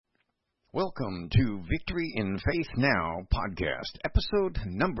Welcome to Victory in Faith Now podcast, episode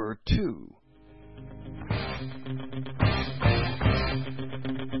number 2.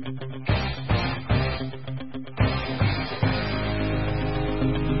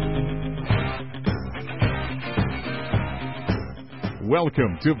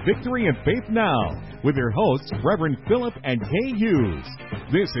 Welcome to Victory in Faith Now with your hosts, Reverend Philip and Kay Hughes.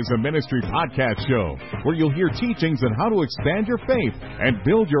 This is a ministry podcast show where you'll hear teachings on how to expand your faith and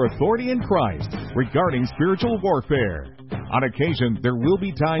build your authority in Christ regarding spiritual warfare. On occasion, there will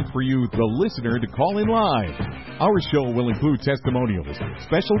be time for you, the listener, to call in live. Our show will include testimonials,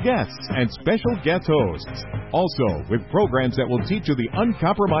 special guests, and special guest hosts. Also, with programs that will teach you the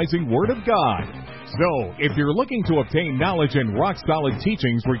uncompromising Word of God. So, if you're looking to obtain knowledge and rock-solid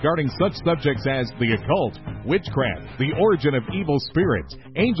teachings regarding such subjects as the occult, witchcraft, the origin of evil spirits,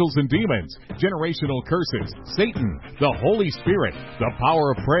 angels and demons, generational curses, Satan, the Holy Spirit, the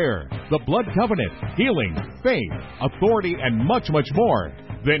power of prayer, the blood covenant, healing, faith, authority, and much, much more,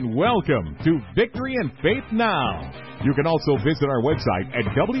 then welcome to Victory in Faith Now. You can also visit our website at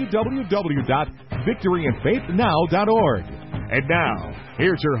www.victoryinfaithnow.org. And now,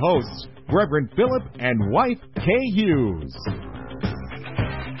 here's your hosts, Reverend Philip and wife Kay Hughes.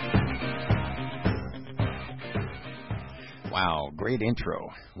 Wow, great intro.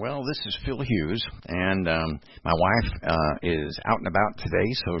 Well, this is Phil Hughes, and my wife is out and about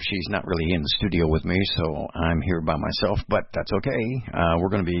today, so she's not really in the studio with me, so I'm here by myself, but that's okay. We're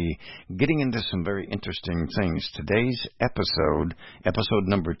going to be getting into some very interesting things. Today's episode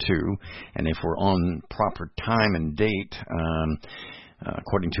number 2, and if we're on proper time and date,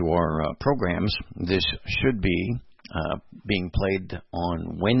 according to our programs, this should be being played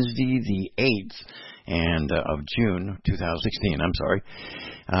on Wednesday the 8th of June 2016. I'm sorry.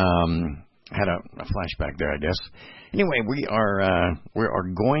 Had a flashback there, I guess. Anyway, we are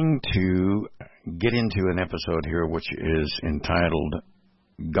going to get into an episode here which is entitled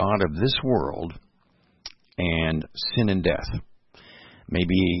God of This World and Sin and Death.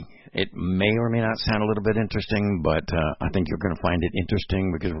 Maybe it may or may not sound a little bit interesting, but I think you're going to find it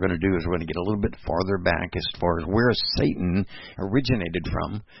interesting because what we're going to do is we're going to get a little bit farther back as far as where Satan originated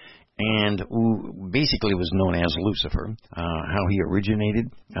from and who basically was known as Lucifer, how he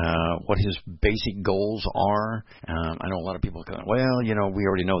originated, what his basic goals are. I know a lot of people go, well, we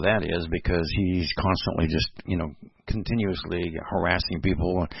already know that is because he's constantly just, continuously harassing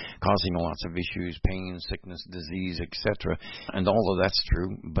people, causing lots of issues, pain, sickness, disease, etc. And all of that's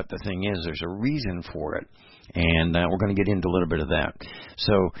true, but the thing is, there's a reason for it, and we're going to get into a little bit of that.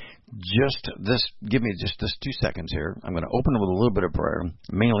 So give me just 2 seconds here. I'm going to open with a little bit of prayer.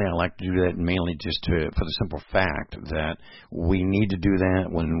 Mainly, I like to do that mainly just for the simple fact that we need to do that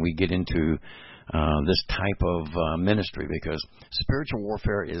when we get into this type of ministry, because spiritual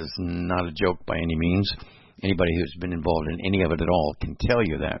warfare is not a joke by any means. Anybody who's been involved in any of it at all can tell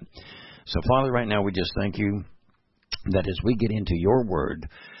you that. So, Father, right now we just thank you that as we get into your word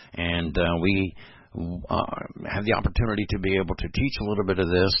and we have the opportunity to be able to teach a little bit of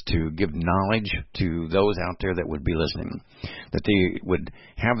this, to give knowledge to those out there that would be listening, that they would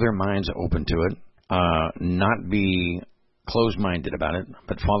have their minds open to it, not be closed-minded about it,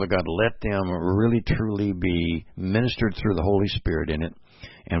 but Father God, let them really truly be ministered through the Holy Spirit in it.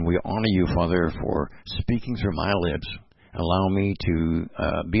 And we honor you, Father, for speaking through my lips. Allow me to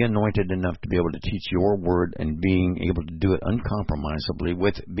be anointed enough to be able to teach your word and being able to do it uncompromisably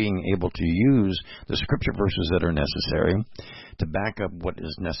with being able to use the scripture verses that are necessary to back up what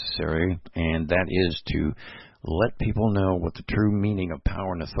is necessary, and that is to let people know what the true meaning of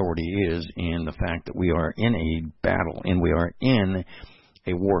power and authority is in the fact that we are in a battle and we are in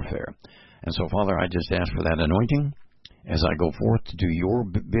a warfare. And so, Father, I just ask for that anointing as I go forth to do your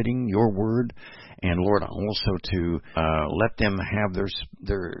bidding, your word, and Lord, also to let them have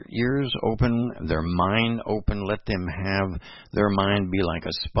their ears open, their mind open. Let them have their mind be like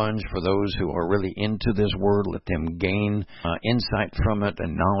a sponge for those who are really into this word. Let them gain insight from it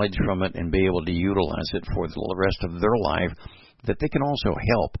and knowledge from it and be able to utilize it for the rest of their life, that they can also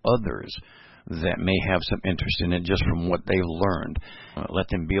help others that may have some interest in it just from what they've learned. Let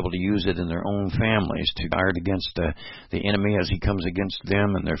them be able to use it in their own families to guard against the enemy as he comes against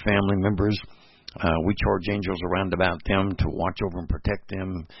them and their family members. We charge angels around about them to watch over and protect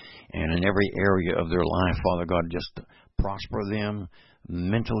them, and in every area of their life, Father God, just prosper them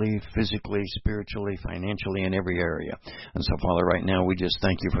mentally, physically, spiritually, financially, in every area. And so, Father, right now, we just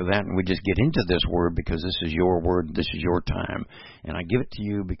thank you for that, and we just get into this word because this is your word, this is your time. And I give it to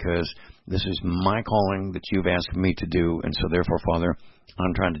you because this is my calling that you've asked me to do, and so therefore, Father,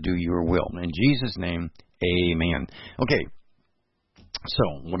 I'm trying to do your will. In Jesus' name, amen. Okay. So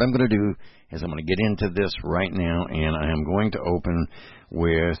what I'm going to do is I'm going to get into this right now, and I am going to open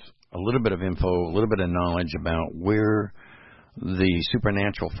with a little bit of info, a little bit of knowledge about where the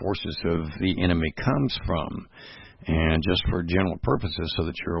supernatural forces of the enemy comes from. And just for general purposes, so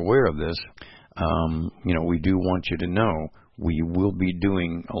that you're aware of this, we do want you to know we will be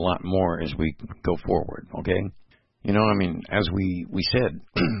doing a lot more as we go forward, okay? As we said,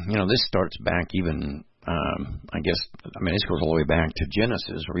 this starts back even, this goes all the way back to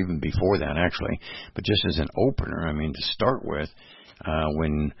Genesis, or even before that, actually. But just as an opener, to start with,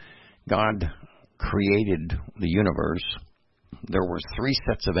 when God created the universe, there were 3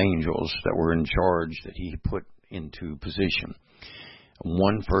 sets of angels that were in charge that he put into position.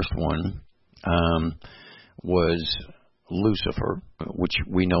 First one was Lucifer, which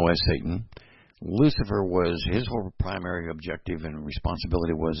we know as Satan. Lucifer his whole primary objective and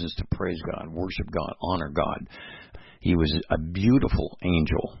responsibility is to praise God, worship God, honor God. He was a beautiful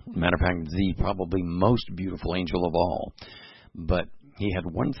angel. Matter of fact, the probably most beautiful angel of all. But he had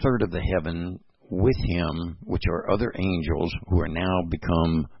 1/3 of the heaven with him, which are other angels who are now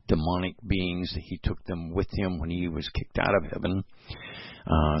become demonic beings. He took them with him when he was kicked out of heaven,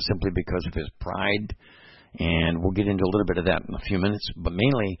 simply because of his pride. And we'll get into a little bit of that in a few minutes. But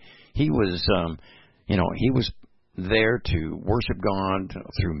mainly, he was there to worship God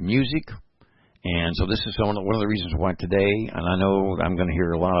through music. And so this is one of the reasons why today, and I know I'm going to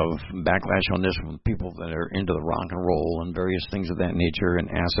hear a lot of backlash on this from people that are into the rock and roll and various things of that nature, and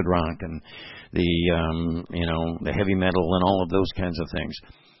acid rock and the heavy metal and all of those kinds of things.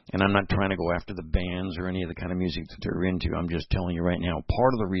 And I'm not trying to go after the bands or any of the kind of music that they're into. I'm just telling you right now,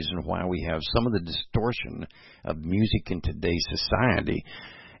 part of the reason why we have some of the distortion of music in today's society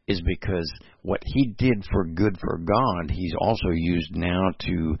is because what he did for good for God, he's also used now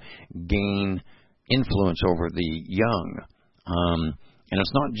to gain influence over the young. And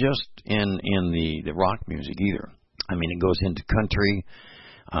it's not just in the rock music either. It goes into country.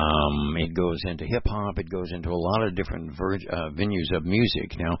 It goes into hip-hop. It goes into a lot of different venues of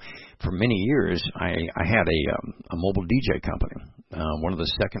music. Now, for many years, I had a mobile DJ company, one of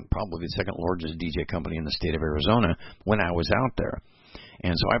probably the second largest DJ company in the state of Arizona when I was out there.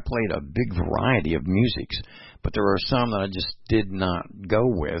 And so I played a big variety of musics, but there are some that I just did not go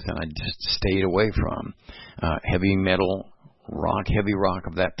with, and I just stayed away from. Heavy metal, heavy rock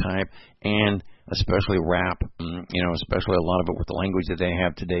of that type, and especially rap, especially a lot of it with the language that they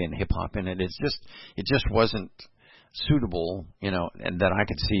have today and hip-hop in it. It just wasn't suitable, and that I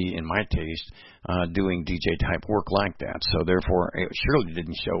could see in my taste doing DJ-type work like that. So therefore, it surely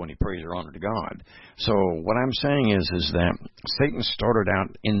didn't show any praise or honor to God. So what I'm saying is that Satan started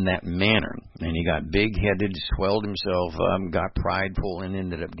out in that manner, and he got big-headed, swelled himself, got prideful, and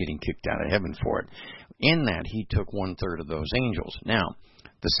ended up getting kicked out of heaven for it. In that, he took 1/3 of those angels. Now,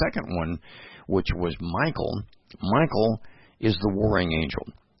 the second one, which was Michael is the warring angel.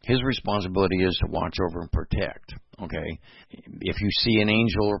 His responsibility is to watch over and protect, okay? If you see an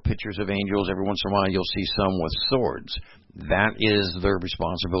angel or pictures of angels, every once in a while you'll see some with swords. That is their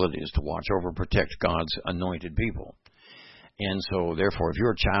responsibility, is to watch over and protect God's anointed people. And so, therefore, if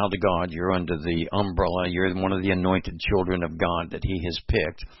you're a child of God, you're under the umbrella, you're one of the anointed children of God that he has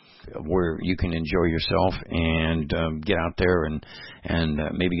picked, where you can enjoy yourself and get out there and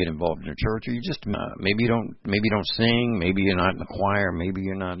maybe get involved in a church, or you just maybe you don't sing, maybe you're not in the choir, maybe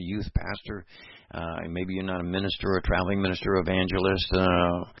you're not a youth pastor, maybe you're not a minister, a traveling minister, evangelist,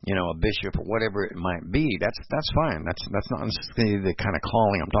 a bishop, or whatever it might be. That's fine. That's not necessarily the kind of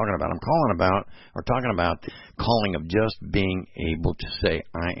calling I'm talking about. I'm talking about the calling of just being able to say,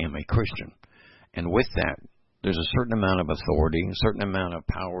 I am a Christian, and with that, there's a certain amount of authority, a certain amount of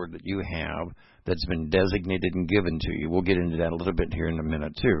power that you have that's been designated and given to you. We'll get into that a little bit here in a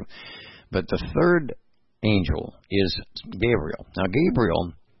minute, too. But the third angel is Gabriel. Now,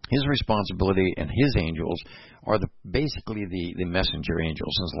 Gabriel, his responsibility and his angels are basically the messenger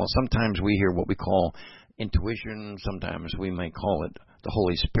angels. And sometimes we hear what we call intuition. Sometimes we may call it the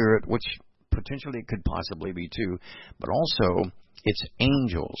Holy Spirit, which potentially it could possibly be, too. But also, it's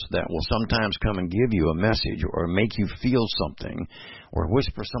angels that will sometimes come and give you a message or make you feel something or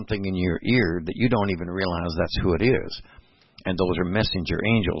whisper something in your ear that you don't even realize that's who it is. And those are messenger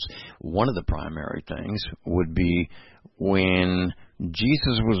angels. One of the primary things would be when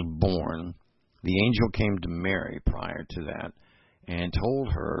Jesus was born, the angel came to Mary prior to that and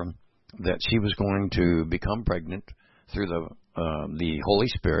told her that she was going to become pregnant through the Holy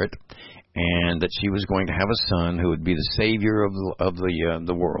Spirit, and that she was going to have a son who would be the Savior of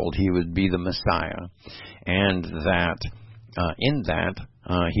the world. He would be the Messiah, and that in that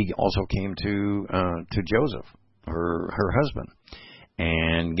he also came to Joseph, her husband,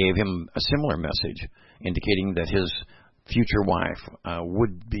 and gave him a similar message, indicating that his future wife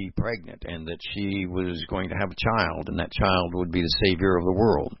would be pregnant and that she was going to have a child, and that child would be the Savior of the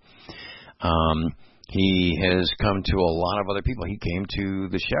world. He has come to a lot of other people. He came to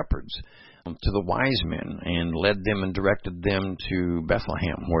the shepherds, to the wise men, and led them and directed them to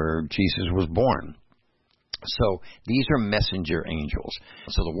Bethlehem, where Jesus was born. So these are messenger angels.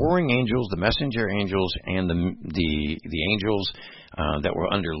 So the warring angels, the messenger angels, and the angels that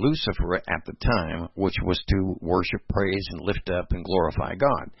were under Lucifer at the time, which was to worship, praise, and lift up and glorify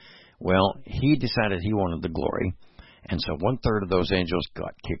God. Well, he decided he wanted the glory, and so 1/3 of those angels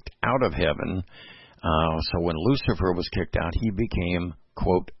got kicked out of heaven. So when Lucifer was kicked out, he became,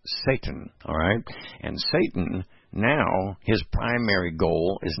 quote, Satan, all right? And Satan, now, his primary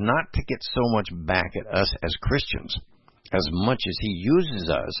goal is not to get so much back at us as Christians, as much as he uses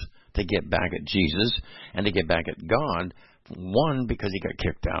us to get back at Jesus and to get back at God. One, because he got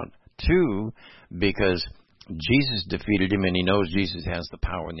kicked out. Two, because Jesus defeated him and he knows Jesus has the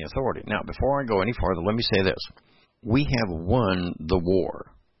power and the authority. Now, before I go any farther, let me say this. We have won the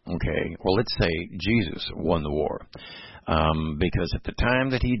war, okay? Well, let's say Jesus won the war. Because at the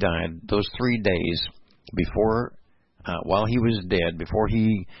time that he died, those 3 days before, while he was dead, before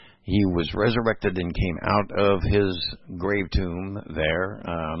he was resurrected and came out of his grave tomb there,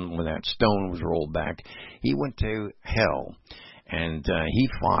 when that stone was rolled back, he went to hell, and he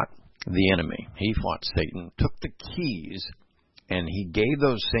fought the enemy. He fought Satan, took the keys, and he gave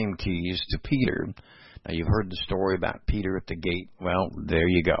those same keys to Peter. Now, you've heard the story about Peter at the gate. Well, there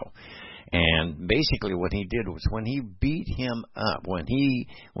you go. And basically what he did was when he beat him up, when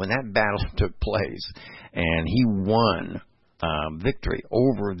that battle took place, and he won victory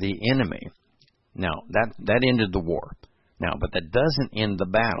over the enemy, now that ended the war. Now, but that doesn't end the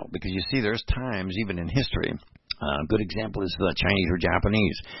battle, because you see there's times, even in history, a good example is the Chinese or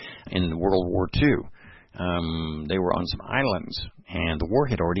Japanese in World War II. They were on some islands, and the war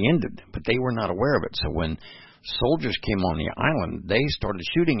had already ended, but they were not aware of it. So when soldiers came on the island, they started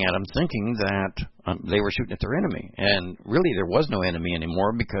shooting at them, thinking that they were shooting at their enemy. And really, there was no enemy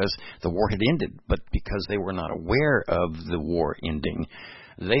anymore because the war had ended. But because they were not aware of the war ending,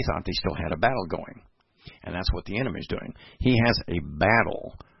 they thought they still had a battle going. And that's what the enemy's doing. He has a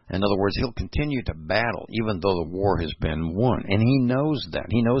battle. In other words, he'll continue to battle even though the war has been won. And he knows that.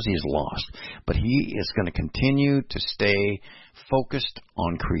 He knows he's lost. But he is going to continue to stay focused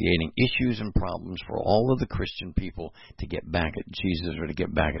on creating issues and problems for all of the Christian people to get back at Jesus or to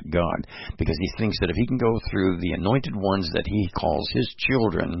get back at God. Because he thinks that if he can go through the anointed ones that he calls his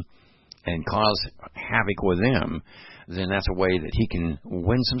children and cause havoc with them, then that's a way that he can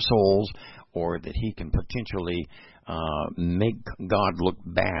win some souls, or that he can potentially make God look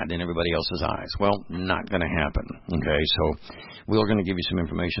bad in everybody else's eyes. Well, not going to happen. Okay, so we're going to give you some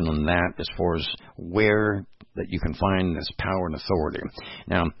information on that as far as where that you can find this power and authority.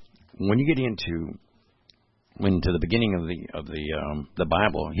 Now, when you get into the beginning of the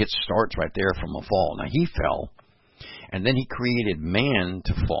Bible, it starts right there from a fall. Now, he fell, and then he created man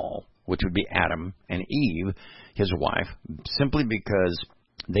to fall, which would be Adam and Eve, his wife, simply because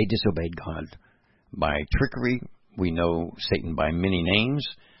they disobeyed God by trickery. We know Satan by many names.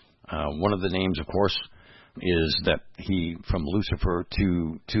 One of the names, of course, is that he, from Lucifer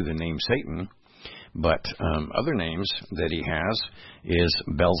to the name Satan. But other names that he has is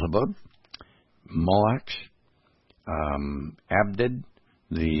Beelzebub, Moloch, Abdid,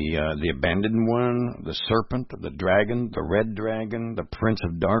 the abandoned one, the serpent, the dragon, the red dragon, the prince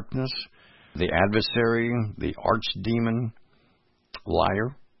of darkness, the adversary, the archdemon,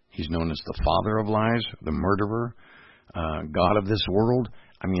 liar. He's known as the father of lies, the murderer, God of this world.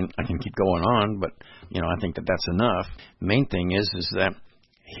 I mean, I can keep going on, but, I think that that's enough. Main thing is that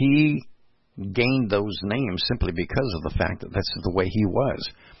he gained those names simply because of the fact that that's the way he was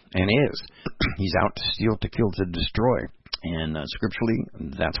and is. He's out to steal, to kill, to destroy. And scripturally,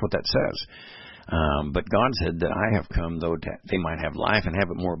 that's what that says. But God said that I have come, though, that they might have life and have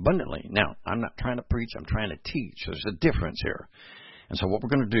it more abundantly. Now, I'm not trying to preach. I'm trying to teach. There's a difference here. And so what we're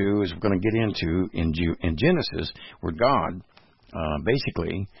going to do is we're going to get into, in Genesis, where God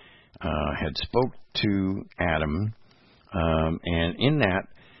basically had spoke to Adam, and in that,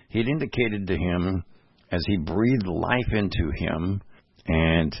 he had indicated to him, as he breathed life into him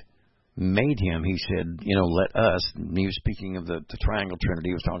and made him, he said, let us, and he was speaking of the triangle trinity,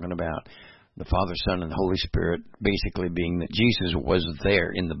 he was talking about the Father, Son, and the Holy Spirit, basically being that Jesus was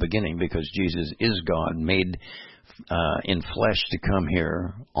there in the beginning, because Jesus is God, made in flesh to come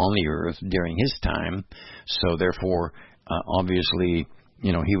here on the earth during his time. So therefore, obviously,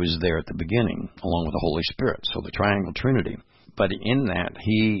 he was there at the beginning, along with the Holy Spirit. So the triangle trinity. But in that,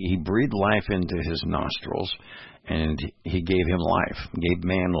 he breathed life into his nostrils, and he gave him life, gave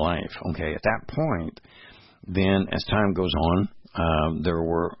man life. Okay, at that point, then as time goes on, there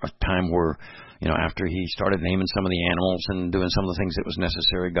were a time where, after he started naming some of the animals and doing some of the things that was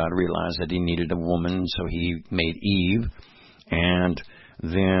necessary, God realized that he needed a woman, so he made Eve. And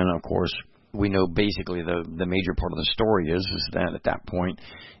then, of course, we know basically the major part of the story is that at that point,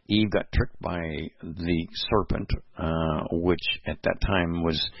 Eve got tricked by the serpent, which at that time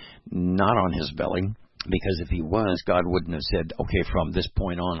was not on his belly, because if he was, God wouldn't have said, okay, from this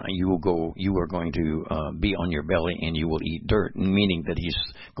point on, you are going to be on your belly and you will eat dirt, meaning that he's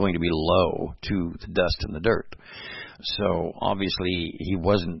going to be low to the dust and the dirt. So obviously he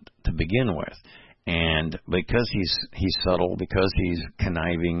wasn't to begin with. And because he's subtle, because he's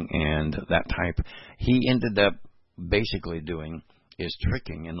conniving and that type, he ended up basically doing is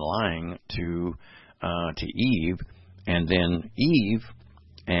tricking and lying to Eve, and then Eve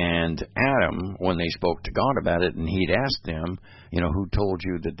and Adam, when they spoke to God about it, and he'd asked them, who told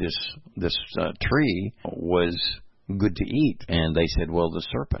you that this tree was good to eat? And they said, well, the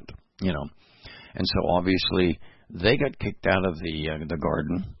serpent, And so obviously they got kicked out of the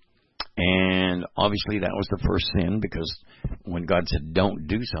garden. And obviously that was the first sin, because when God said don't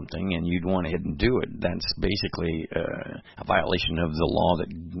do something and you'd went ahead and do it, that's basically a violation of the law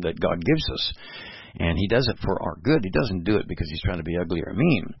that God gives us. And he does it for our good. He doesn't do it because he's trying to be ugly or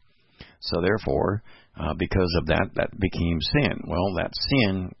mean. So therefore, because of that became sin. Well, that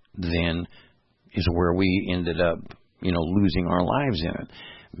sin then is where we ended up, losing our lives in it.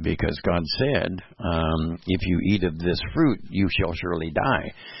 Because God said, if you eat of this fruit, you shall surely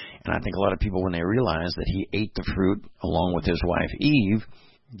die. And I think a lot of people, when they realize that he ate the fruit along with his wife Eve,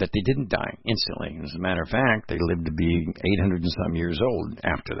 that they didn't die instantly. As a matter of fact, they lived to be 800 and some years old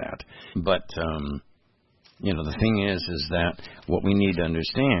after that. But, the thing is that what we need to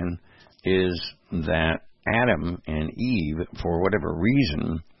understand is that Adam and Eve, for whatever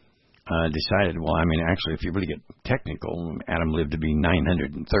reason, decided, actually, if you really get technical, Adam lived to be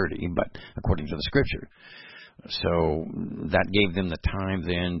 930, but according to the scripture. So that gave them the time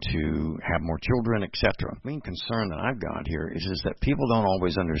then to have more children, etc. The main concern that I've got here is that people don't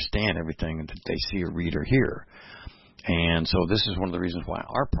always understand everything that they see or read or hear. And so this is one of the reasons why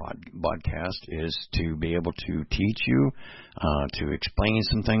our podcast is to be able to teach you, to explain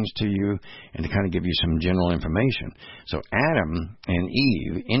some things to you, and to kind of give you some general information. So Adam and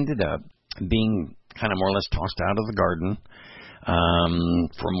Eve ended up being kind of more or less tossed out of the garden,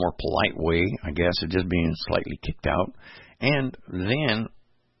 for a more polite way, I guess, of just being slightly kicked out. And then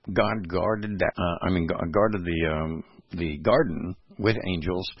God guarded the garden with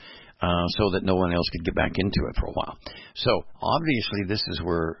angels, so that no one else could get back into it for a while. So obviously this is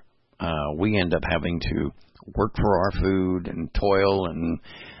where we end up having to work for our food and toil and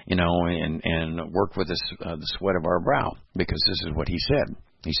work with the sweat of our brow, because this is what he said.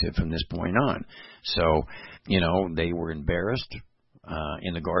 He said from this point on. So, they were embarrassed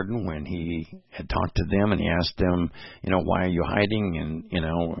in the garden when he had talked to them, and he asked them, why are you hiding? And,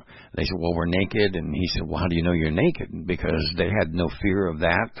 they said, well, we're naked. And he said, well, how do you know you're naked? Because they had no fear of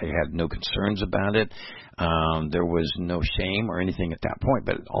that. They had no concerns about it. There was no shame or anything at that point.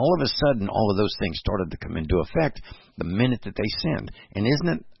 But all of a sudden, all of those things started to come into effect the minute that they sinned. And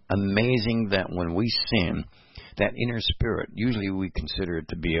isn't it amazing that when we sin, that inner spirit, usually we consider it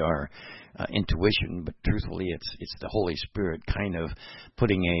to be our intuition, but truthfully it's the Holy Spirit kind of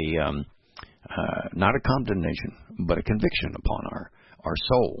putting not a condemnation, but a conviction upon our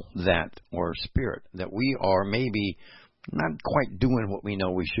soul, or spirit, that we are maybe not quite doing what we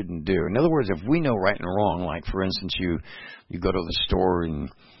know we shouldn't do. In other words, if we know right and wrong, like for instance, you go to the store and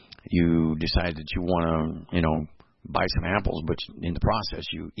you decide that you want to, buy some apples, but in the process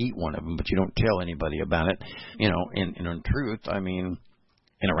you eat one of them, but you don't tell anybody about it. In truth,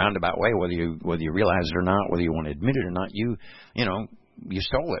 in a roundabout way, whether you realize it or not, whether you want to admit it or not, you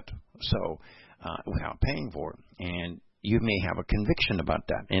stole it. So without paying for it, and you may have a conviction about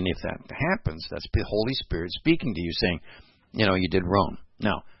that. And if that happens, that's the Holy Spirit speaking to you, saying, you did wrong.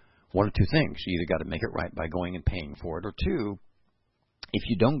 Now, one of two things: you either got to make it right by going and paying for it, or two, if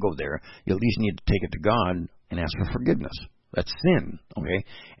you don't go there, you at least need to take it to God and ask for forgiveness. That's sin, okay?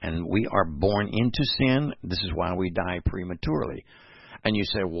 And we are born into sin. This is why we die prematurely. And you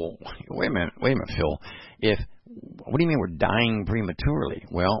say, well, wait a minute, Phil. What do you mean we're dying prematurely?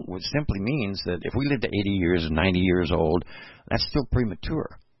 Well, it simply means that if we live to 80 years, 90 years old, that's still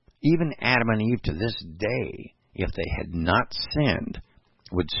premature. Even Adam and Eve to this day, if they had not sinned,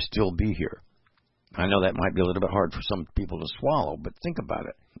 would still be here. I know that might be a little bit hard for some people to swallow, but think about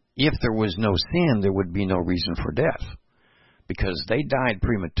it. If there was no sin, there would be no reason for death, because they died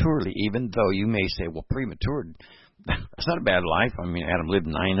prematurely, even though you may say, well, premature, that's not a bad life. I mean, Adam lived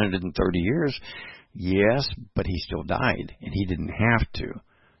 930 years. Yes, but he still died, and he didn't have to.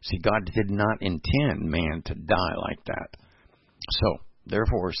 See, God did not intend man to die like that. So,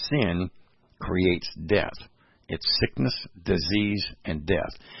 therefore, sin creates death. It's sickness, disease, and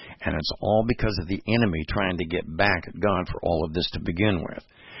death. And it's all because of the enemy trying to get back at God for all of this to begin with.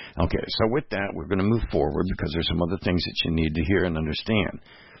 Okay, so with that, we're going to move forward because there's some other things that you need to hear and understand.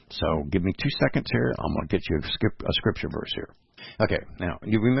 So give me 2 seconds here. I'm going to get you a scripture verse here. Okay, now,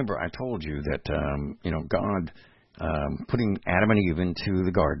 you remember I told you that, God putting Adam and Eve into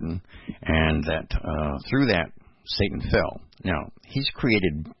the garden, and that through that, Satan fell. Now, he's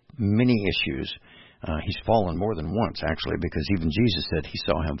created many issues. He's fallen more than once, actually, because even Jesus said he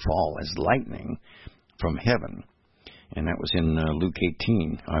saw him fall as lightning from heaven. And that was in Luke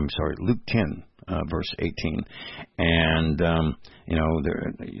 10, verse 18. And,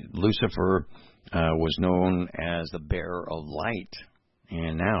 Lucifer was known as the bearer of light,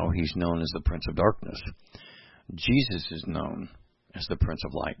 and now he's known as the Prince of Darkness. Jesus is known as the Prince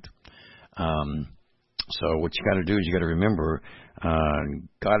of Light. So what you got to do is you got to remember,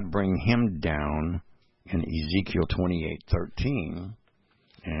 God bring him down in Ezekiel 28:13.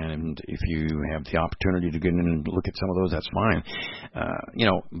 And if you have the opportunity to get in and look at some of those, that's fine.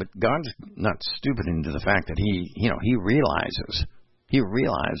 But God's not stupid into the fact that he realizes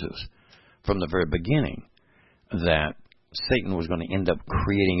from the very beginning that Satan was going to end up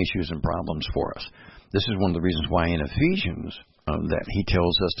creating issues and problems for us. This is one of the reasons why in Ephesians that he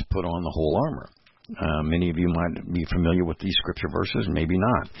tells us to put on the whole armor. Many of you might be familiar with these scripture verses, maybe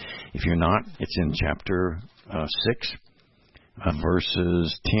not. If you're not, it's in chapter 6.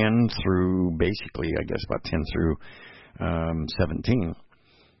 Verses 10 through, basically, I guess, about 10 through 17.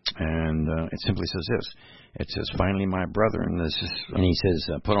 And it simply says this. It says, finally, my brethren, and he says,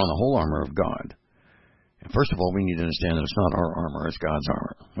 put on the whole armor of God. And first of all, we need to understand that it's not our armor, it's God's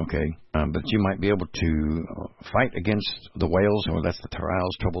armor, okay? But you might be able to fight against the wiles, or that's the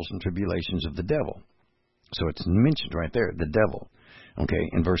trials, troubles, and tribulations of the devil. So it's mentioned right there, the devil. Okay,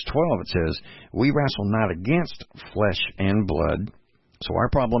 in verse 12 it says, we wrestle not against flesh and blood. So our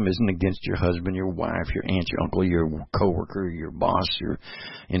problem isn't against your husband, your wife, your aunt, your uncle, your coworker, your boss, your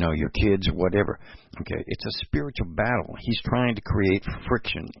kids, whatever. Okay, it's a spiritual battle. He's trying to create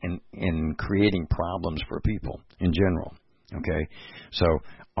friction in creating problems for people in general. Okay, so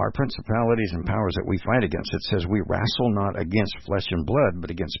our principalities and powers that we fight against, it says we wrestle not against flesh and blood,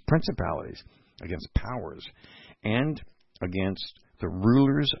 but against principalities, against powers, and against the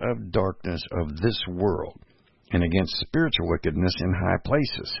rulers of darkness of this world, and against spiritual wickedness in high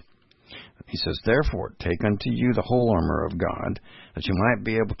places. He says, therefore, take unto you the whole armor of God, that you might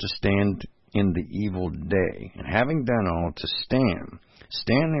be able to stand in the evil day. And having done all, to stand.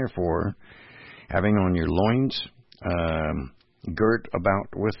 Stand therefore, having on your loins girt about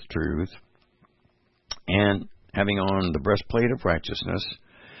with truth, and having on the breastplate of righteousness,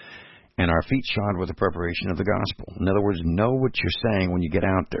 and our feet shod with the preparation of the gospel. In other words, know what you're saying when you get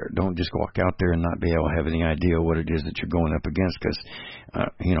out there. Don't just walk out there and not be able to have any idea what it is that you're going up against, because,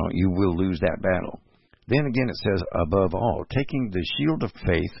 you will lose that battle. Then again it says, above all, taking the shield of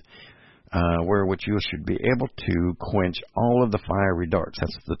faith, wherewith you should be able to quench all of the fiery darts.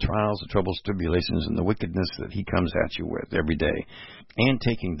 That's the trials, the troubles, tribulations, and the wickedness that he comes at you with every day. And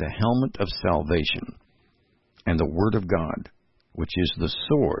taking the helmet of salvation and the word of God, which is the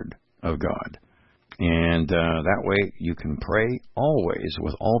sword of God. And that way you can pray always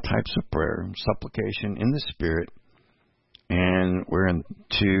with all types of prayer, supplication in the Spirit, and we're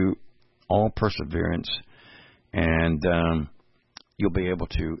into all perseverance, and you'll be able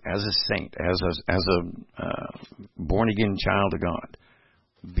to, as a saint, as a born-again child of God,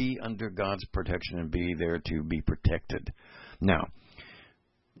 be under God's protection and be there to be protected. Now,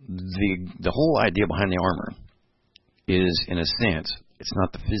 the whole idea behind the armor is, in a sense, it's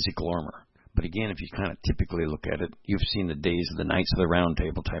not the physical armor. But again, if you kind of typically look at it, you've seen the days of the Knights of the Round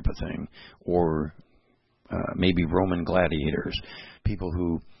Table type of thing, or maybe Roman gladiators, people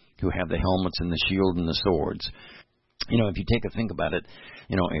who have the helmets and the shield and the swords. If you take a think about it,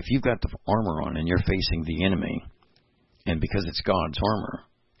 if you've got the armor on and you're facing the enemy, and because it's God's armor,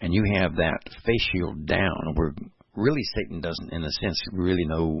 and you have that face shield down, where really Satan doesn't, in a sense, really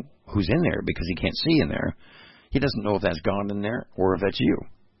know who's in there because he can't see in there. He doesn't know if that's God in there or if that's you.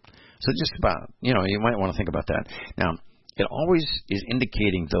 So just about, you might want to think about that. Now, it always is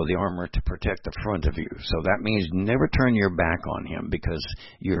indicating, though, the armor to protect the front of you. So that means never turn your back on him, because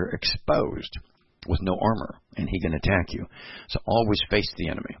you're exposed with no armor and he can attack you. So always face the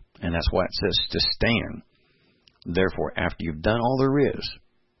enemy. And that's why it says to stand. Therefore, after you've done all there is,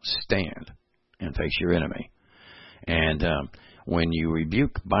 stand and face your enemy. And when you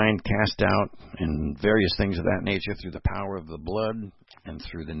rebuke, bind, cast out, and various things of that nature through the power of the blood and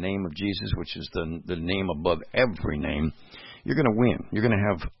through the name of Jesus, which is the name above every name, you're going to win. You're going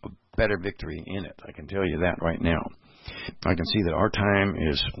to have a better victory in it. I can tell you that right now. I can see that our time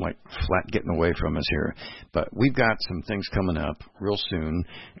is like flat getting away from us here. But we've got some things coming up real soon,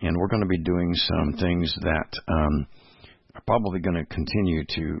 and we're going to be doing some things that are probably going to continue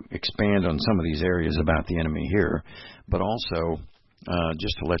to expand on some of these areas about the enemy here. But also,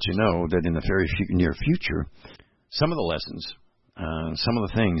 just to let you know that in the very near future, some of the lessons, some of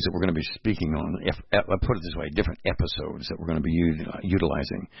the things that we're going to be speaking on, I'll put it this way, different episodes that we're going to be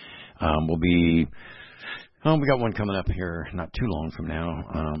utilizing will be... we got one coming up here not too long from now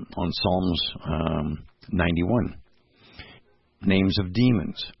on Psalms 91. Names of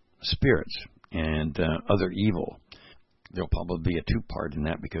demons, spirits, and other evil. There'll probably be a two-part in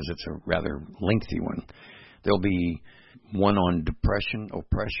that because it's a rather lengthy one. There'll be one on depression,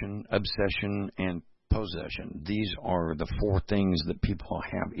 oppression, obsession, and possession. These are the four things that people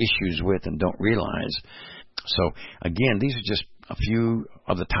have issues with and don't realize. So, again, these are just a few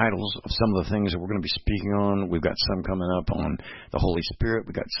of the titles of some of the things that we're going to be speaking on. We've got some coming up on the Holy Spirit.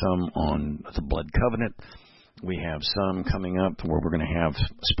 We've got some on the blood covenant. We have some coming up where we're going to have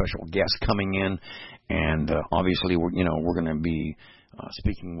special guests coming in, and obviously, we're going to be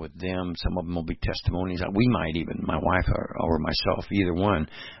speaking with them. Some of them will be testimonies. We might even, my wife or myself, either one.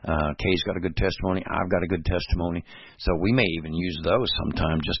 Kay's got a good testimony. I've got a good testimony. So we may even use those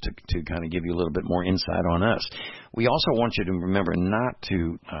sometime just to kind of give you a little bit more insight on us. We also want you to remember not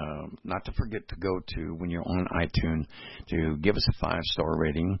to forget to go to, when you're on iTunes, to give us a 5-star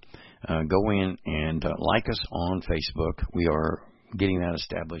rating. Go in and like us on Facebook. We are getting that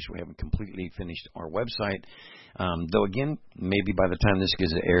established. We haven't completely finished our website. Though, again, maybe by the time this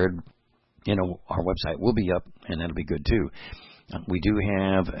gets aired, our website will be up, and that'll be good, too. We do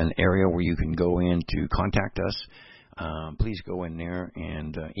have an area where you can go in to contact us. Please go in there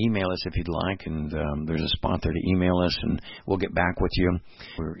and email us if you'd like, and there's a spot there to email us, and we'll get back with you.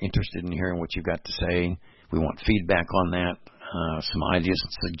 We're interested in hearing what you've got to say. We want feedback on that. Some ideas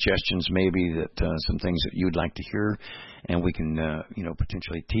and suggestions, maybe that some things that you'd like to hear, and we can,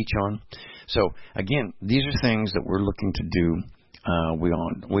 potentially teach on. So, again, these are things that we're looking to do. We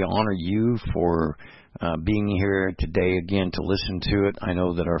honor you for being here today again to listen to it. I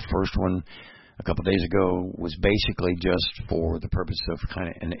know that our first one a couple of days ago was basically just for the purpose of kind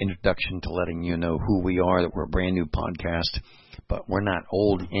of an introduction to letting you know who we are, that we're a brand new podcast, but we're not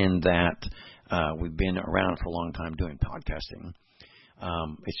old in that. We've been around for a long time doing podcasting.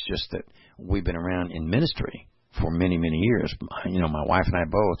 It's just that we've been around in ministry for many, many years. My wife and I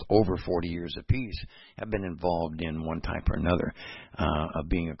both, over 40 years apiece, have been involved in one type or another of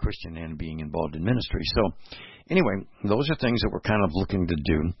being a Christian and being involved in ministry. So, anyway, those are things that we're kind of looking to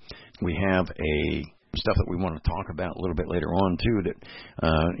do. We have stuff that we want to talk about a little bit later on, too, that,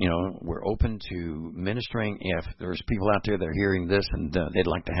 we're open to ministering. If there's people out there that are hearing this and they'd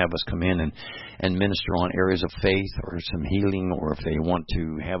like to have us come in and minister on areas of faith or some healing, or if they want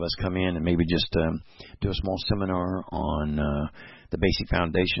to have us come in and maybe just do a small seminar on the basic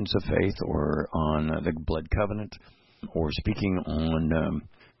foundations of faith, or on the blood covenant, or speaking on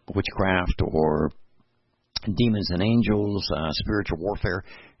witchcraft, or demons and angels, spiritual warfare,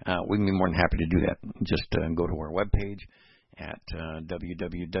 we can be more than happy to do that. Just go to our webpage at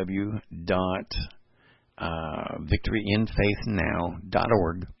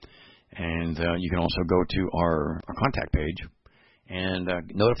www.victoryinfaithnow.org, and you can also go to our contact page and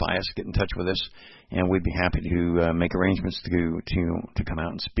notify us, get in touch with us, and we'd be happy to make arrangements to come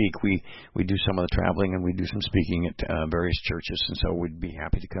out and speak. We do some of the traveling, and we do some speaking at various churches, and so we'd be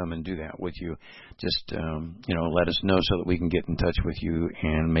happy to come and do that with you. Just let us know so that we can get in touch with you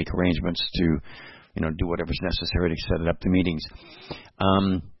and make arrangements to do whatever's necessary to set up the meetings.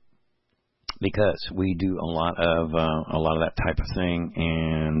 Because we do a lot of that type of thing,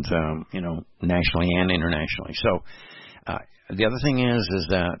 and nationally and internationally. So. The other thing is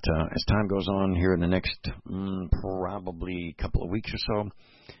that as time goes on here in the next probably couple of weeks or so,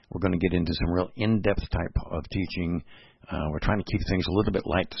 we're going to get into some real in-depth type of teaching. We're trying to keep things a little bit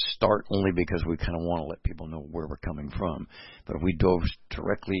light to start, only because we kind of want to let people know where we're coming from. But if we dove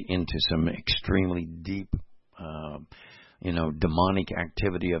directly into some extremely deep, demonic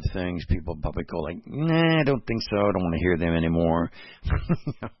activity of things, people probably go like, nah, I don't think so. I don't want to hear them anymore.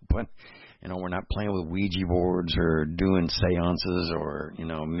 But we're not playing with Ouija boards or doing seances or,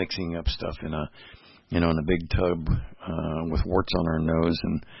 mixing up stuff in a big tub with warts on our nose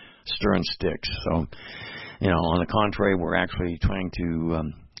and stirring sticks. So, On the contrary, we're actually trying to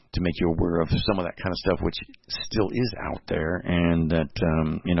make you aware of some of that kind of stuff, which still is out there, and that,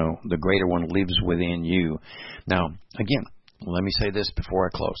 the greater one lives within you. Now, again, let me say this before I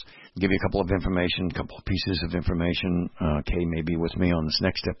close. Give you a couple of pieces of information. Kay may be with me on this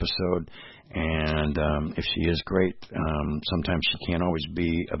next episode, and if she is great, sometimes she can't always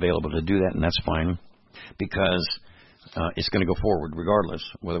be available to do that, and that's fine, because it's going to go forward regardless,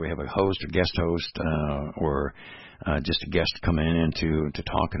 whether we have a host or guest host or just a guest coming in to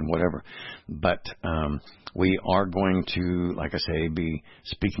talk and whatever. But we are going to, like I say, be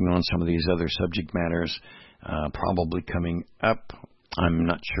speaking on some of these other subject matters probably coming up. I'm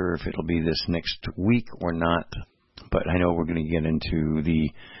not sure if it'll be this next week or not, but I know we're going to get into the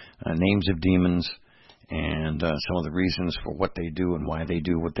names of demons and some of the reasons for what they do and why they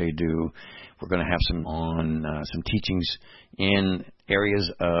do what they do. We're going to have some teachings in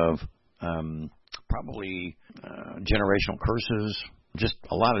areas of probably generational curses, just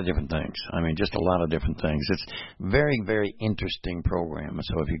a lot of different things. Just a lot of different things. It's very, very interesting program.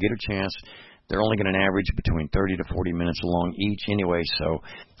 So if you get a chance, they're only going to average between 30 to 40 minutes long each anyway, so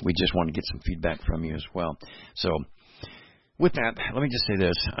we just want to get some feedback from you as well. So with that, let me just say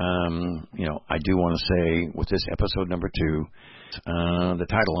this. I do want to say with this episode number 2, the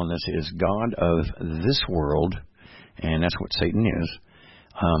title on this is God of This World, and that's what Satan is,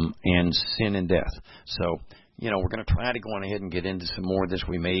 and Sin and Death. So, we're going to try to go on ahead and get into some more of this.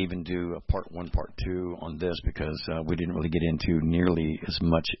 We may even do a part 1, part 2 on this because we didn't really get into nearly as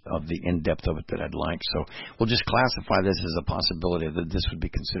much of the in-depth of it that I'd like. So we'll just classify this as a possibility that this would be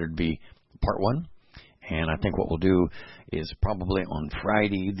considered to be part 1. And I think what we'll do is probably on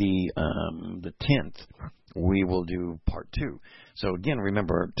Friday, the 10th, we will do part 2. So again,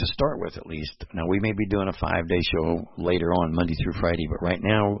 remember, to start with at least, now we may be doing a 5-day show later on, Monday through Friday, but right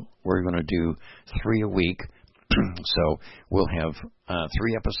now we're going to do 3 a week. So we'll have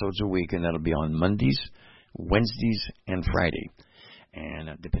 3 episodes a week, and that'll be on Mondays, Wednesdays, and Friday. And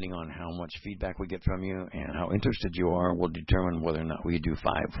depending on how much feedback we get from you and how interested you are, we'll determine whether or not we do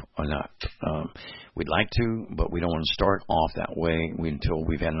 5 or not. We'd like to, but we don't want to start off that way until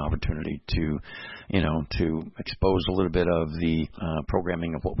we've had an opportunity to expose a little bit of the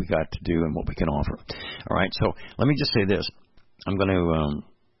programming of what we got to do and what we can offer. All right, so let me just say this. I'm going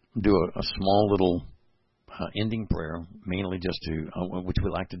to do a small little ending prayer, mainly just to, which we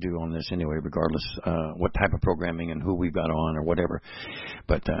like to do on this anyway, regardless what type of programming and who we've got on or whatever.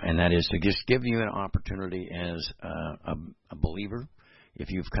 But and that is to just give you an opportunity as a believer. If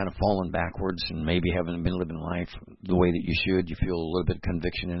you've kind of fallen backwards and maybe haven't been living life the way that you should, you feel a little bit of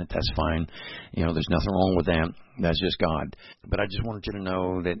conviction in it, that's fine. There's nothing wrong with that. That's just God. But I just wanted you to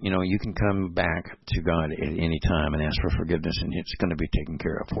know that, you can come back to God at any time and ask for forgiveness, and it's going to be taken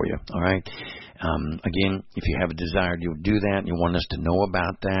care of for you. All right? Again, if you have a desire to do that and you want us to know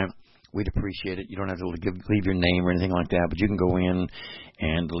about that, we'd appreciate it. You don't have to leave your name or anything like that, but you can go in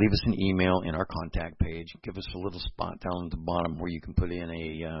and leave us an email in our contact page. Give us a little spot down at the bottom where you can put in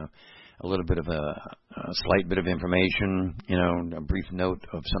a little bit of a slight bit of information, a brief note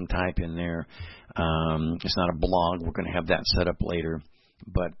of some type in there. It's not a blog. We're going to have that set up later.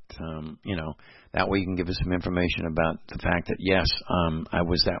 But, that way you can give us some information about the fact that, yes, I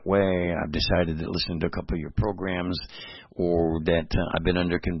was that way. I've decided to listen to a couple of your programs, or that I've been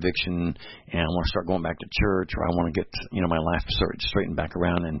under conviction and I want to start going back to church, or I want to get, my life straightened back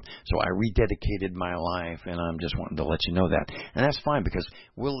around. And so I rededicated my life, and I'm just wanting to let you know that. And that's fine, because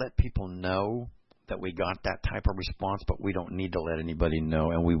we'll let people know that we got that type of response, but we don't need to let anybody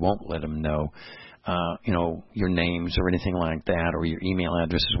know, and we won't let them know, your names or anything like that, or your email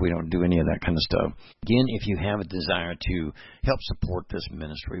addresses. We don't do any of that kind of stuff. Again, if you have a desire to help support this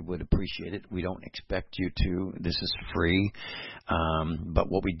ministry, we'd appreciate it. We don't expect you to. This is free. But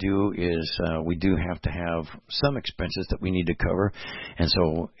what we do is we do have to have some expenses that we need to cover. And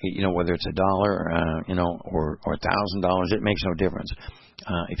so, whether it's $1, or $1,000, it makes no difference.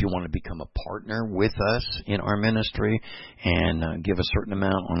 If you want to become a partner with us in our ministry and give a certain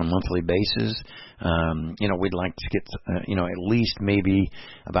amount on a monthly basis, we'd like to get, at least maybe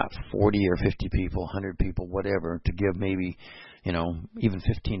about 40 or 50 people, 100 people, whatever, to give maybe, even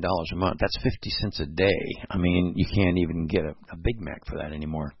 $15 a month. That's 50 cents a day. You can't even get a Big Mac for that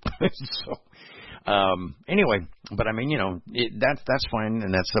anymore. So, anyway, but that's fine,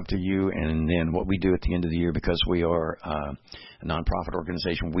 and that's up to you. And then what we do at the end of the year, because we are a nonprofit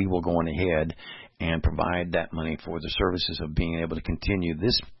organization, we will go on ahead and provide that money for the services of being able to continue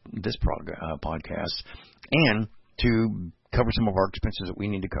this podcast, and to cover some of our expenses that we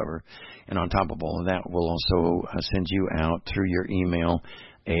need to cover. And on top of all of that, we'll also send you out through your email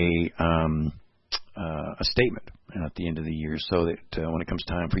a statement at the end of the year, so that when it comes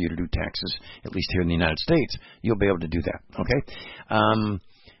time for you to do taxes, at least here in the United States, you'll be able to do that. Okay,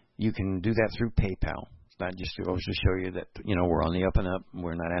 you can do that through PayPal. That just goes to show you that, we're on the up and up.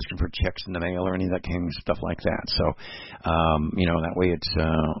 We're not asking for checks in the mail or any of that kind of stuff like that. So, that way it's,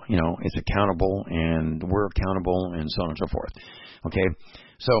 it's accountable, and we're accountable, and so on and so forth. Okay.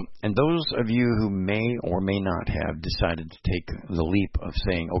 So, and those of you who may or may not have decided to take the leap of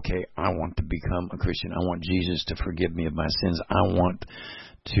saying, okay, I want to become a Christian. I want Jesus to forgive me of my sins. I want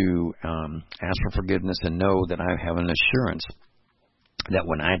to ask for forgiveness and know that I have an assurance that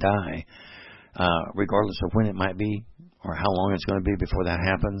when I die, regardless of when it might be, or how long it's going to be before that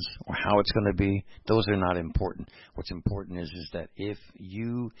happens, or how it's going to be, those are not important. What's important is that if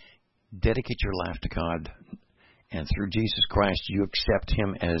you dedicate your life to God, and through Jesus Christ you accept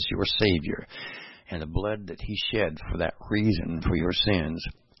Him as your Savior, and the blood that He shed for that reason, for your sins,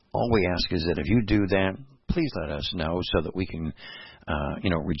 all we ask is that if you do that, please let us know so that we can,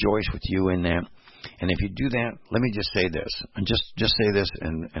 rejoice with you in that. And if you do that, let me just say this, and just say this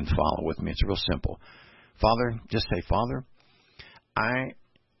and follow with me. It's real simple. Father, just say, Father, I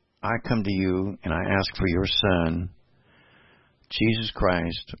come to you and I ask for your Son, Jesus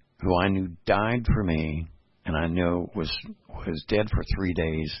Christ, who I knew died for me, and I know was dead for 3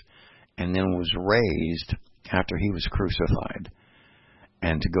 days, and then was raised after He was crucified,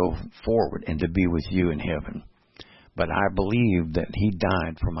 and to go forward and to be with you in heaven. But I believe that He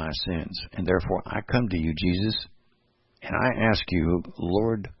died for my sins, and therefore I come to you, Jesus, and I ask you,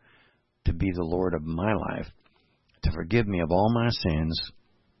 Lord, to be the Lord of my life, to forgive me of all my sins.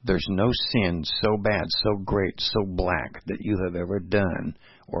 There's no sin so bad, so great, so black that you have ever done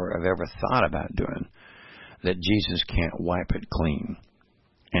or have ever thought about doing that Jesus can't wipe it clean.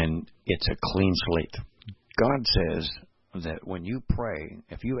 And it's a clean slate. God says that when you pray,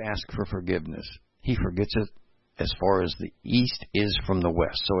 if you ask for forgiveness, He forgets it as far as the east is from the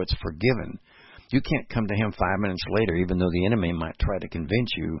west. So it's forgiven. You can't come to Him 5 minutes later, even though the enemy might try to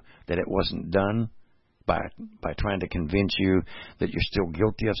convince you that it wasn't done, by trying to convince you that you're still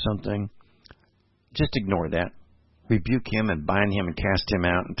guilty of something. Just ignore that. Rebuke him and bind him and cast him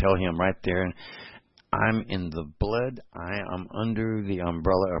out and tell him right there, I'm in the blood. I am under the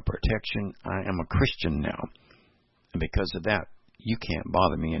umbrella of protection. I am a Christian now. And because of that, you can't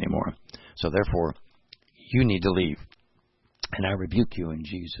bother me anymore. So therefore, you need to leave. And I rebuke you in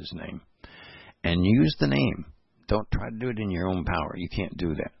Jesus' name. And use the name. Don't try to do it in your own power. You can't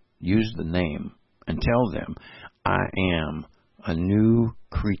do that. Use the name and tell them, I am a new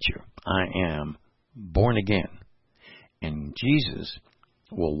creature. I am born again. And Jesus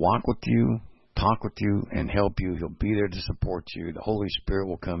will walk with you, talk with you, and help you. He'll be there to support you. The Holy Spirit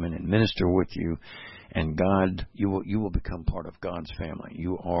will come in and minister with you. And God, you will become part of God's family.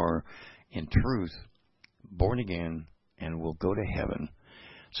 You are, in truth, born again and will go to heaven.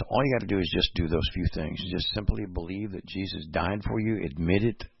 So all you got to do is just do those few things. Just simply believe that Jesus died for you, admit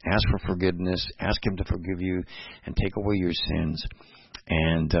it, ask for forgiveness, ask Him to forgive you and take away your sins,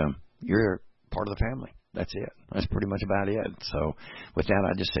 and you're part of the family. That's it. That's pretty much about it. So with that,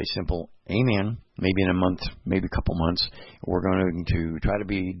 I just say simple amen. Maybe in a month, maybe a couple months, we're going to try to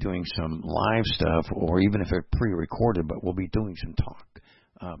be doing some live stuff, or even if they're pre-recorded, but we'll be doing some talk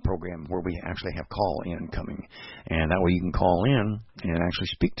program where we actually have call-in coming. And that way you can call in and actually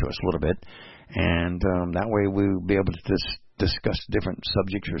speak to us a little bit. And that way we'll be able to discuss different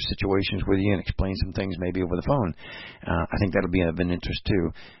subjects or situations with you and explain some things maybe over the phone. I think that'll be of an interest too.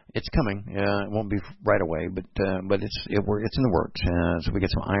 It's coming. It won't be right away, but it's in the works. So we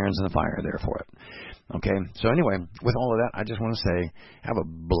get some irons in the fire there for it. Okay. So anyway, with all of that, I just want to say have a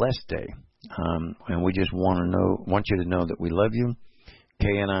blessed day. And we just want you to know that we love you.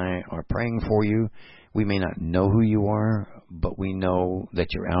 Kay and I are praying for you. We may not know who you are, but we know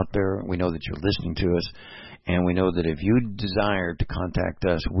that you're out there. We know that you're listening to us. And we know that if you desire to contact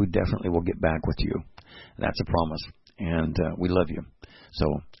us, we definitely will get back with you. That's a promise. And we love you.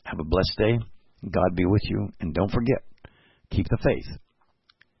 So have a blessed day. God be with you. And don't forget, keep the faith.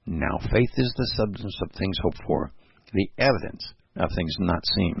 Now, faith is the substance of things hoped for, the evidence of things not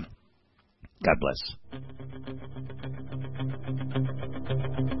seen. God bless.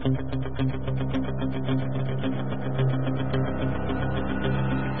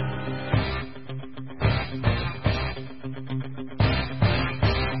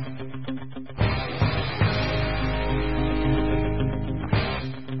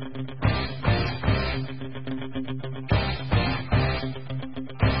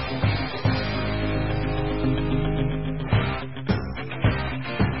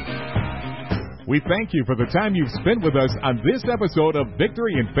 We thank you for the time you've spent with us on this episode of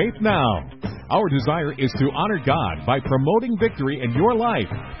Victory in Faith Now. Our desire is to honor God by promoting victory in your life,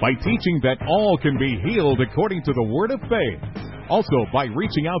 by teaching that all can be healed according to the word of faith. Also, by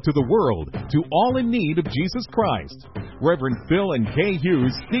reaching out to the world, to all in need of Jesus Christ. Reverend Phil and Kay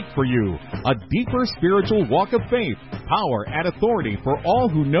Hughes seek for you a deeper spiritual walk of faith, power, and authority for all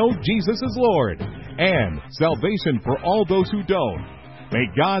who know Jesus is Lord, and salvation for all those who don't. May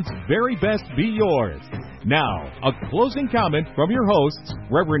God's very best be yours. Now, a closing comment from your hosts,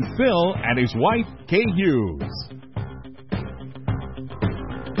 Reverend Phil and his wife, Kay Hughes.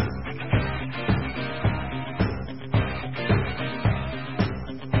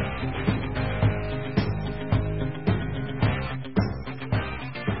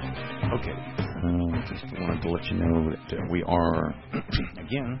 Just wanted to let you know that we are,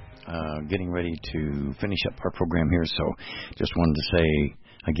 again, getting ready to finish up our program here. So just wanted to say,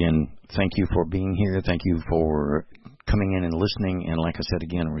 again, thank you for being here. Thank you for coming in and listening. And like I said,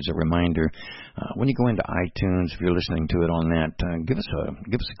 again, as a reminder, when you go into iTunes, if you're listening to it on that, give us a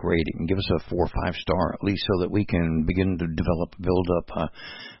grading, give us a 4 or 5 star at least, so that we can begin to build up a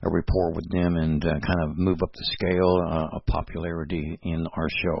rapport with them and kind of move up the scale of popularity in our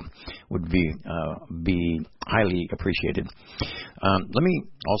show. Would be highly appreciated. Let me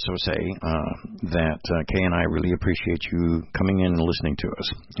also say that Kay and I really appreciate you coming in and listening to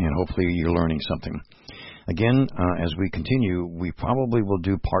us, and hopefully you're learning something. Again, as we continue, we probably will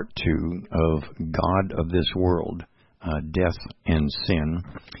do part 2 of God of this world, death and sin,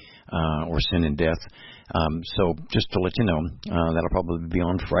 or sin and death. So just to let you know, that'll probably be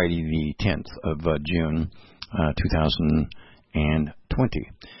on Friday the 10th of June, 2020.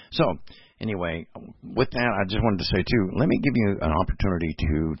 So anyway, with that, I just wanted to say, too, let me give you an opportunity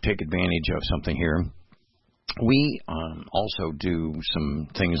to take advantage of something here. We also do some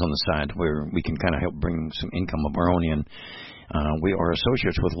things on the side where we can kind of help bring some income of our own in. We are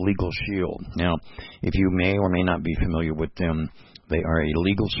associates with Legal Shield. Now, if you may or may not be familiar with them, they are a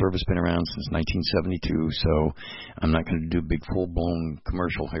legal service, been around since 1972, so I'm not going to do a big full-blown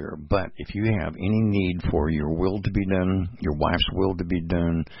commercial here. But if you have any need for your will to be done, your wife's will to be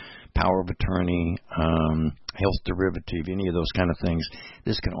done, power of attorney, health derivative, any of those kind of things,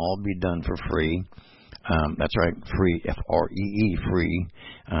 this can all be done for free. That's right, free, F-R-E-E, free.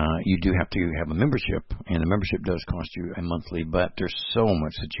 You do have to have a membership, and the membership does cost you a monthly, but there's so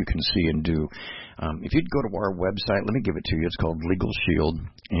much that you can see and do. If you'd go to our website, let me give it to you. It's called Legal Shield,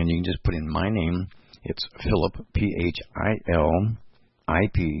 and you can just put in my name. It's Philip, P-H-I-L-I-P-J,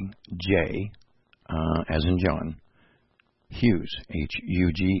 as in John, Hughes,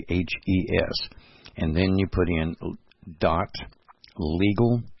 H-U-G-H-E-S, and then you put in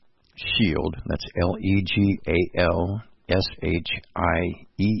 .legal Shield, that's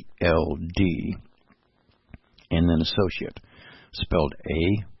L-E-G-A-L-S-H-I-E-L-D, and then associate, spelled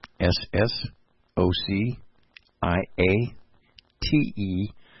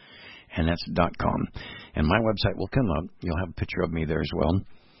A-S-S-O-C-I-A-T-E, and that's .com. And my website will come up. You'll have a picture of me there as well.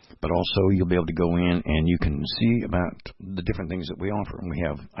 But also you'll be able to go in and you can see about the different things that we offer. We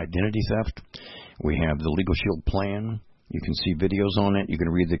have identity theft. We have the Legal Shield plan. You can see videos on it. You can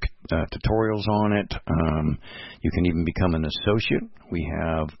read the tutorials on it. You can even become an associate. We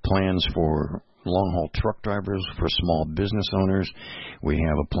have plans for long-haul truck drivers, for small business owners. We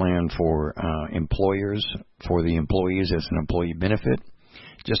have a plan for employers, for the employees as an employee benefit.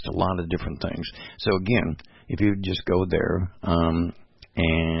 Just a lot of different things. So, again, if you just go there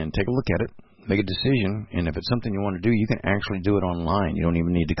and take a look at it, make a decision, and if it's something you want to do, you can actually do it online. You don't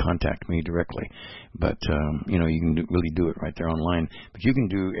even need to contact me directly. But, you can really do it right there online. But you can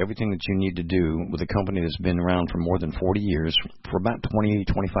do everything that you need to do with a company that's been around for more than 40 years for about $20,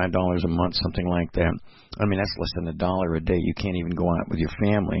 $25 a month, something like that. I mean, that's less than $1 a day. You can't even go out with your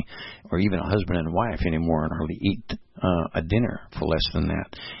family or even a husband and wife anymore and hardly eat a dinner for less than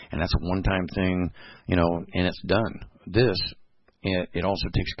that. And that's a one-time thing, and it's done. This, it also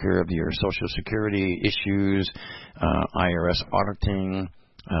takes care of your Social Security issues, IRS auditing,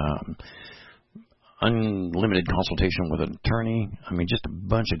 unlimited consultation with an attorney. I mean, just a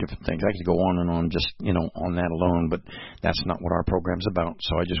bunch of different things. I could go on and on just, on that alone, but that's not what our program's about.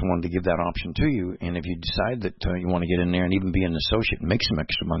 So I just wanted to give that option to you. And if you decide that you want to get in there and even be an associate and make some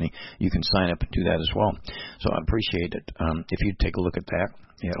extra money, you can sign up and do that as well. So I appreciate it. If you take a look at that,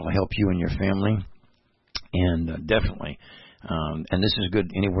 it'll help you and your family. And definitely, and this is good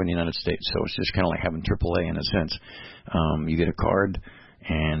anywhere in the United States, so it's just kind of like having AAA in a sense. You get a card,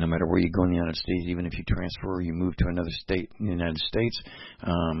 and no matter where you go in the United States, even if you transfer or you move to another state in the United States,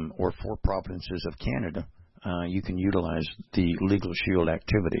 or 4 provinces of Canada, you can utilize the Legal Shield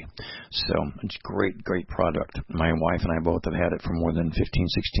activity. So it's great product. My wife and I both have had it for more than 15,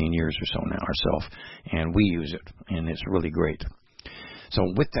 16 years or so now ourselves, and we use it, and it's really great. So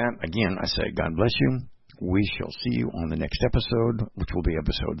with that, again, I say God bless you. We shall see you on the next episode, which will be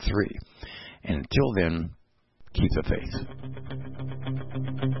episode 3. And until then, keep the faith.